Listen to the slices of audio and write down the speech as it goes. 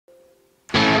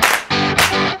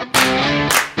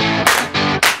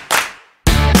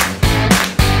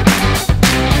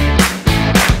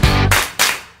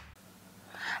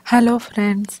Hello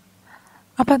friends,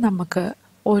 അപ്പം നമുക്ക്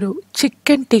ഒരു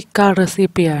ചിക്കൻ ടിക്ക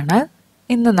റെസിപ്പിയാണ്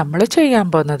ഇന്ന് നമ്മൾ ചെയ്യാൻ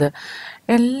പോകുന്നത്.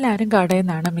 എല്ലാവരും കടയിൽ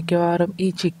നിന്നാണ് മിക്കവാറും ഈ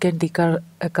ചിക്കൻ ടിക്ക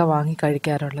ഒക്കെ വാങ്ങി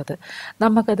കഴിക്കാറുള്ളത്.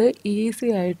 നമുക്കത് ഈസി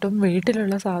ആയിട്ടും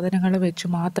വീട്ടിലുള്ള സാധനങ്ങൾ വെച്ച്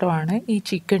മാത്രമാണ് ഈ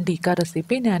ചിക്കൻ ടിക്ക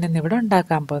റെസിപ്പി ഞാനിന്നിവിടെ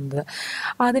ഉണ്ടാക്കാൻ പോകുന്നത്.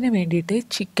 അതിന്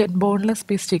വേണ്ടിയിട്ട് ബോൺലെസ്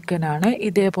പീസ് ചിക്കനാണ്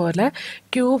ഇതേപോലെ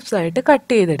ക്യൂബ്സ് ആയിട്ട്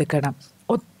കട്ട് ചെയ്തെടുക്കണം.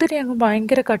 ഒത്തിരി അങ്ങ്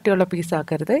ഭയങ്കര കട്ടിയുള്ള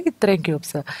പീസാക്കരുത്, ഇത്രയും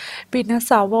ക്യൂബ്സ്. പിന്നെ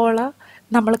സവോള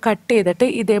നമ്മൾ കട്ട് ചെയ്തിട്ട്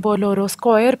ഇതേപോലെ ഓരോ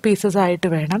സ്ക്വയർ പീസസ് ആയിട്ട്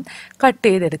വേണം കട്ട്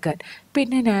ചെയ്തെടുക്കാൻ.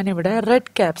 പിന്നെ ഞാനിവിടെ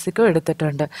റെഡ് ക്യാപ്സിക്കം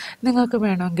എടുത്തിട്ടുണ്ട്. നിങ്ങൾക്ക്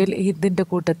വേണമെങ്കിൽ ഇതിൻ്റെ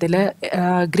കൂട്ടത്തിൽ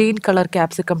ഗ്രീൻ കളർ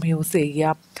ക്യാപ്സിക്കം യൂസ്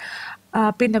ചെയ്യാം.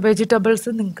 പിന്നെ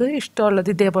വെജിറ്റബിൾസ് നിങ്ങൾക്ക്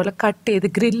ഇഷ്ടമുള്ളത് ഇതേപോലെ കട്ട് ചെയ്ത്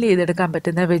ഗ്രില്ല് ചെയ്തെടുക്കാൻ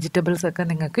പറ്റുന്ന വെജിറ്റബിൾസൊക്കെ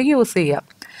നിങ്ങൾക്ക് യൂസ് ചെയ്യാം.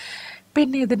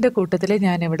 പിന്നെ ഇതിൻ്റെ കൂട്ടത്തിൽ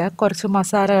ഞാനിവിടെ കുറച്ച്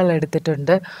മസാലകൾ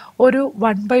എടുത്തിട്ടുണ്ട്. ഒരു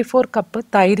 1/4 കപ്പ്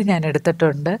തൈര് ഞാൻ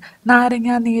എടുത്തിട്ടുണ്ട്.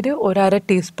 നാരങ്ങാ നീര് 1/2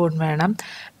 ടീസ്പൂൺ വേണം.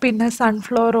 പിന്നെ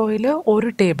സൺഫ്ലവർ ഓയിൽ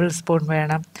 1 ടേബിൾ സ്പൂൺ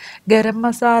വേണം. ഗരം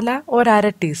മസാല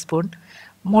 1/2 ടീസ്പൂൺ.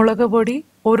 മുളക് പൊടി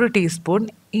 1 ടീസ്പൂൺ.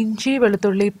 ഇഞ്ചി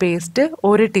വെളുത്തുള്ളി പേസ്റ്റ്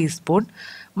 1 ടീസ്പൂൺ.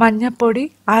 മഞ്ഞൾപ്പൊടി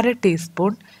 1/2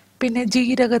 ടീസ്പൂൺ. പിന്നെ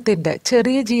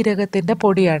ചെറിയ ജീരകത്തിൻ്റെ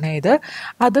പൊടിയാണ് ഇത്,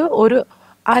 അത് ഒരു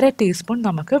 1/2 ടീസ്പൂൺ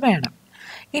നമുക്ക് വേണം.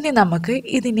 ഇനി നമുക്ക്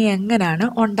ഇതിനെ എങ്ങനെയാണ്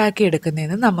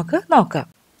ഉണ്ടാക്കിയെടുക്കുന്നതെന്ന് നമുക്ക് നോക്കാം.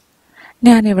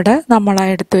 ഞാനിവിടെ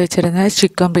എടുത്തു വെച്ചിരുന്ന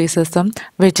ചിക്കൻ പീസസും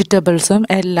വെജിറ്റബിൾസും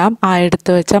എല്ലാം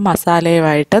എടുത്തു വെച്ച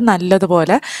മസാലയുമായിട്ട്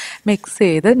നല്ലതുപോലെ മിക്സ്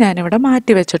ചെയ്ത് ഞാനിവിടെ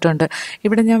മാറ്റി വെച്ചിട്ടുണ്ട്.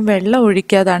 ഇവിടെ ഞാൻ വെള്ളം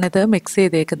ഒഴിക്കാതാണ് ഇത് മിക്സ്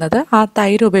ചെയ്തേക്കുന്നത്. ആ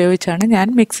തൈര് ഉപയോഗിച്ചാണ് ഞാൻ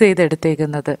മിക്സ്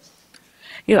ചെയ്തെടുത്തേക്കുന്നത്.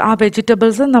 ആ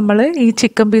വെജിറ്റബിൾസ് നമ്മൾ ഈ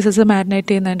ചിക്കൻ പീസസ് മാരിനേറ്റ്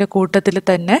ചെയ്യുന്നതിൻ്റെ കൂട്ടത്തിൽ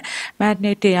തന്നെ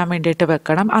മാരിനേറ്റ് ചെയ്യാൻ വേണ്ടിയിട്ട്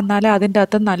വെക്കണം. എന്നാലേ അതിൻ്റെ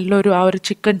അകത്ത് നല്ലൊരു ഒരു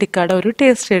ചിക്കൻ ടിക്കയുടെ ഒരു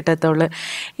ടേസ്റ്റ് കിട്ടത്തുള്ളൂ.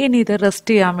 ഇനി ഇത്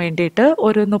റെസ്റ്റ് ചെയ്യാൻ വേണ്ടിയിട്ട്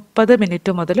ഒരു 30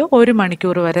 മിനിറ്റ് മുതൽ 1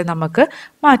 മണിക്കൂർ വരെ നമുക്ക്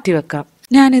മാറ്റി വെക്കാം.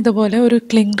 ഞാനിതുപോലെ ഒരു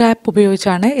ക്ലിംഗ് റാപ്പ്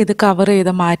ഉപയോഗിച്ചാണ് ഇത് കവർ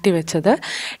ചെയ്ത് മാറ്റി വെച്ചത്.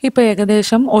 ഇപ്പോൾ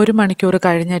ഏകദേശം 1 മണിക്കൂർ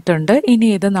കഴിഞ്ഞിട്ടുണ്ട്. ഇനി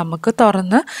ഇത് നമുക്ക്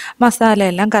തുറന്ന്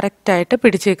മസാലയെല്ലാം കറക്റ്റായിട്ട്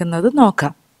പിടിച്ചേക്കുന്നത്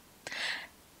നോക്കാം.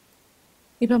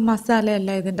 ഇപ്പം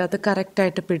മസാലയെല്ലാം ഇതിൻ്റെ അകത്ത്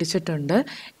കറക്റ്റായിട്ട് പിടിച്ചിട്ടുണ്ട്.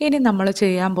 ഇനി നമ്മൾ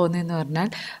ചെയ്യാൻ പോകുന്നതെന്ന് പറഞ്ഞാൽ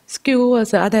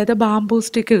സ്ക്യൂവേഴ്സ്, അതായത് ബാംബൂ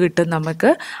സ്റ്റിക്ക് കിട്ടും നമുക്ക്.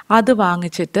 അത്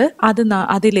വാങ്ങിച്ചിട്ട്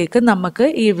അതിലേക്ക് നമുക്ക്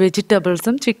ഈ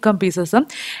വെജിറ്റബിൾസും ചിക്കൻ പീസസും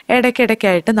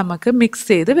ഇടയ്ക്കിടയ്ക്കായിട്ട് നമുക്ക് മിക്സ്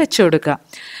ചെയ്ത് വെച്ച് കൊടുക്കാം.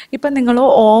 ഇപ്പം നിങ്ങൾ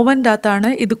ഓവൻ്റെ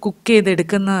അകത്താണ് ഇത് കുക്ക്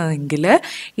ചെയ്തെടുക്കുന്നതെങ്കിൽ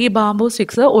ഈ ബാംബൂ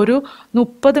സ്റ്റിക്സ് ഒരു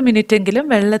 30 മിനിറ്റെങ്കിലും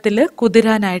വെള്ളത്തിൽ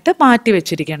കുതിരാനായിട്ട് മാറ്റി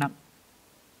വെച്ചിരിക്കണം.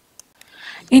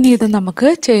 ഇനി ഇത് നമുക്ക്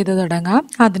ചെയ്ത് തുടങ്ങാം.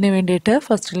 അതിന് വേണ്ടിയിട്ട്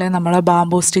ഫസ്റ്റിൽ നമ്മൾ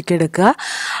ബാംബൂ സ്റ്റിക്ക് എടുക്കുക.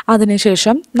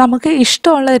 അതിനുശേഷം നമുക്ക്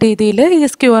ഇഷ്ടമുള്ള രീതിയിൽ ഈ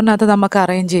സ്ക്യൂറിനകത്ത് നമുക്ക്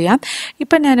അറേഞ്ച് ചെയ്യാം.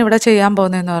 ഇപ്പം ഞാനിവിടെ ചെയ്യാൻ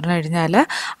പോകുന്നതെന്ന് പറഞ്ഞു കഴിഞ്ഞാൽ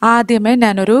ആദ്യമേ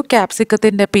ഞാനൊരു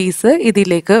ക്യാപ്സിക്കത്തിൻ്റെ പീസ്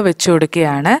ഇതിലേക്ക് വെച്ച്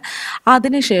കൊടുക്കുകയാണ്.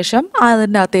 അതിനുശേഷം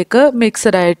അതിൻ്റെ അകത്തേക്ക്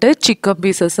മിക്സഡായിട്ട് ചിക്കൻ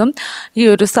പീസസും ഈ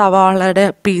ഒരു സവാളയുടെ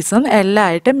പീസും എല്ലാം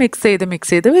ആയിട്ട് മിക്സ്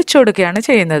ചെയ്ത് വെച്ച് കൊടുക്കുകയാണ്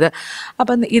ചെയ്യുന്നത്.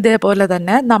 അപ്പം ഇതേപോലെ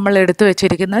തന്നെ നമ്മൾ എടുത്തു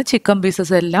വെച്ചിരിക്കുന്ന ചിക്കൻ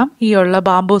പീസസ് എല്ലാം ഈ ഉള്ള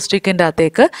ബാംബൂ സ്റ്റിക്കിൻ്റെ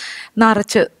അകത്തേക്ക്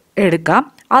നിറച്ച് എടുക്കാം.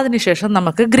 അതിനുശേഷം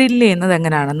നമുക്ക് ഗ്രില്ല് ചെയ്യുന്നത്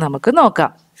എങ്ങനെയാണെന്ന് നമുക്ക്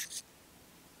നോക്കാം.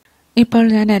 ഇപ്പോൾ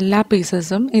ഞാൻ എല്ലാ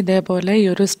പീസസും ഇതേപോലെ ഈ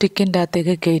ഒരു സ്റ്റിക്കിൻ്റെ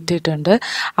അകത്തേക്ക് കയറ്റിയിട്ടുണ്ട്.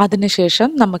 അതിനുശേഷം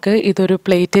നമുക്ക് ഇതൊരു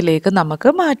പ്ലേറ്റിലേക്ക്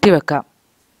നമുക്ക് മാറ്റി വെക്കാം.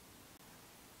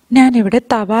 ഞാനിവിടെ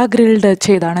തവ ഗ്രിൽഡ്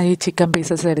ചെയ്താണ് ഈ ചിക്കൻ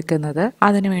പീസസ് എടുക്കുന്നത്.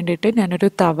 അതിന് വേണ്ടിയിട്ട് ഞാനൊരു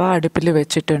തവ അടുപ്പിൽ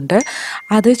വെച്ചിട്ടുണ്ട്.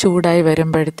 അത് ചൂടായി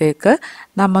വരുമ്പോഴത്തേക്ക്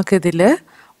നമുക്കിതിൽ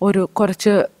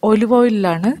കുറച്ച് ഒലിവ്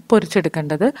ഓയിലാണ്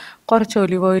പൊരിച്ചെടുക്കേണ്ടത്. കുറച്ച്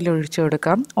ഒലിവ് ഓയിൽ ഒഴിച്ചു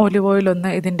കൊടുക്കാം. ഒലിവ്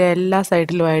ഓയിലൊന്ന് ഇതിൻ്റെ എല്ലാ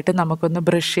സൈഡിലുമായിട്ട് നമുക്കൊന്ന്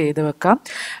ബ്രഷ് ചെയ്ത് വെക്കാം.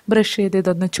 ബ്രഷ് ചെയ്ത്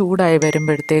ഇതൊന്ന് ചൂടായി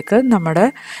വരുമ്പോഴത്തേക്ക് നമ്മുടെ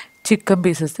ചിക്കൻ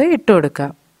പീസസ് ഇട്ട്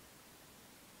കൊടുക്കാം.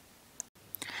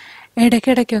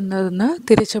 ഇടയ്ക്കിടയ്ക്കൊന്ന്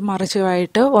തിരിച്ചു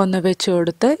മറിച്ചുമായിട്ട് ഒന്ന് വെച്ച്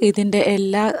കൊടുത്ത് ഇതിൻ്റെ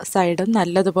എല്ലാ സൈഡും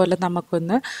നല്ലതുപോലെ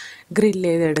നമുക്കൊന്ന്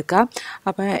ഗ്രില്ല് ചെയ്തെടുക്കാം.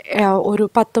 അപ്പോൾ ഒരു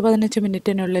 10-15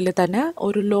 മിനിറ്റിനുള്ളിൽ തന്നെ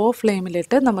ഒരു ലോ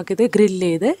ഫ്ലെയിമിലിട്ട് നമുക്കിത്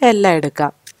ഗ്രില്ല് ചെയ്ത് എല്ലാം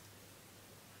എടുക്കാം.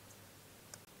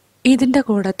 ഇതിൻ്റെ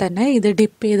കൂടെ തന്നെ ഇത്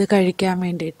ഡിപ്പ് ചെയ്ത് കഴിക്കാൻ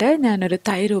വേണ്ടിയിട്ട് ഞാനൊരു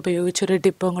തൈര് ഉപയോഗിച്ചൊരു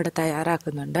ഡിപ്പും കൂടെ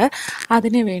തയ്യാറാക്കുന്നുണ്ട്.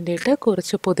 അതിന് വേണ്ടിയിട്ട്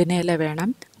കുറച്ച് പുതിനയില വേണം,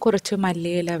 കുറച്ച്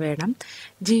മല്ലിയില വേണം,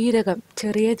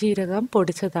 ചെറിയ ജീരകം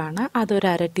പൊടിച്ചതാണ്, അതൊരു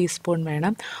 1/2 ടീസ്പൂൺ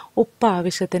വേണം, ഉപ്പ്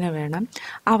ആവശ്യത്തിന് വേണം,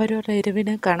 അവരവരുടെ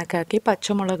എരിവിന് കണക്കാക്കി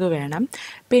പച്ചമുളക് വേണം,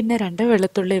 പിന്നെ 2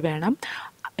 വെളുത്തുള്ളി വേണം.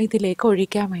 ഇതിലേക്ക്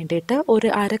ഒഴിക്കാൻ വേണ്ടിയിട്ട് ഒരു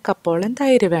 1/2 കപ്പോളം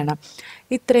തൈര് വേണം.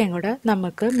 ഇത്രയും കൂടെ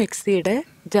നമുക്ക് മിക്സിയുടെ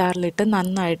ജാറിലിട്ട്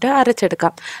നന്നായിട്ട്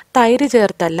അരച്ചെടുക്കാം. തൈര്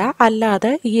ചേർത്തല്ല,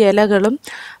 അല്ലാതെ ഈ ഇലകളും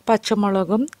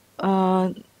പച്ചമുളകും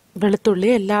വെളുത്തുള്ളി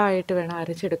എല്ലാം ആയിട്ട് വേണം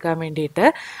അരച്ചെടുക്കാൻ വേണ്ടിയിട്ട്.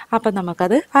 അപ്പം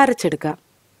നമുക്കത് അരച്ചെടുക്കാം.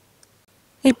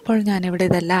 ഇപ്പോൾ ഞാനിവിടെ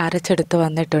ഇതെല്ലാം അരച്ചെടുത്ത്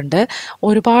വന്നിട്ടുണ്ട്.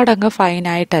 ഒരുപാടങ്ങ്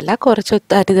ഫൈനായിട്ടല്ല, കുറച്ച്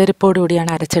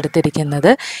തരിതരിപ്പോടുകൂടിയാണ്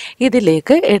അരച്ചെടുത്തിരിക്കുന്നത്.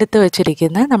 ഇതിലേക്ക് എടുത്തു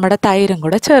വച്ചിരിക്കുന്ന നമ്മുടെ തൈരും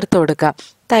കൂടെ ചേർത്ത് കൊടുക്കാം.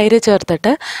 തൈര്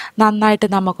ചേർത്തിട്ട് നന്നായിട്ട്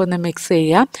നമുക്കൊന്ന് മിക്സ്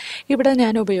ചെയ്യാം. ഇവിടെ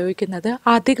ഞാൻ ഉപയോഗിക്കുന്നത്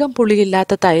അധികം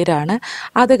പുളിയില്ലാത്ത തൈരാണ്.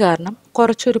 അത് കാരണം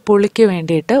കുറച്ചൊരു പുളിക്ക്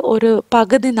വേണ്ടിയിട്ട് ഒരു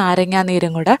പകുതി നാരങ്ങാ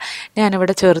നീരും കൂടെ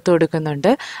ഞാനിവിടെ ചേർത്ത്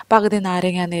കൊടുക്കുന്നുണ്ട്. പകുതി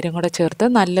നാരങ്ങാ നീരും കൂടെ ചേർത്ത്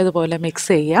നല്ലതുപോലെ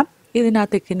മിക്സ് ചെയ്യാം.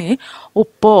 ഇതിനകത്തേക്ക് ഇനി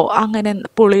ഉപ്പോ അങ്ങനെ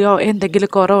പുളിയോ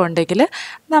എന്തെങ്കിലും കുറവുണ്ടെങ്കിൽ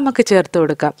നമുക്ക് ചേർത്ത്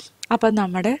കൊടുക്കാം. അപ്പം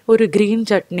നമ്മുടെ ഒരു ഗ്രീൻ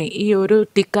ചട്നി, ഈ ഒരു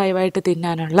ടിക്കായുമായിട്ട്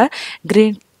തിന്നാനുള്ള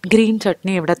ഗ്രീൻ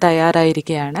ചട്നി ഇവിടെ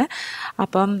തയ്യാറായിരിക്കുകയാണ്.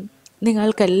 അപ്പം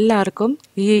നിങ്ങൾക്കെല്ലാവർക്കും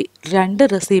ഈ 2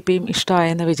 റെസിപ്പിയും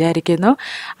ഇഷ്ടമായെന്ന് വിചാരിക്കുന്നു.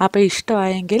 അപ്പോൾ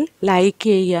ഇഷ്ടമായെങ്കിൽ ലൈക്ക്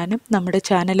ചെയ്യാനും നമ്മുടെ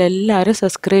ചാനൽ എല്ലാവരും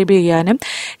സബ്സ്ക്രൈബ് ചെയ്യാനും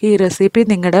ഈ റെസിപ്പി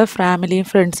നിങ്ങളുടെ ഫാമിലിയും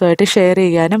ഫ്രണ്ട്സുമായിട്ട് ഷെയർ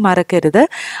ചെയ്യാനും മറക്കരുത്.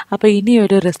 അപ്പോൾ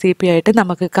ഇനിയൊരു റെസിപ്പിയായിട്ട്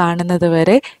നമുക്ക് കാണുന്നത്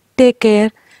വരെ take care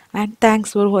and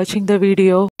thanks for watching the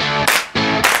video.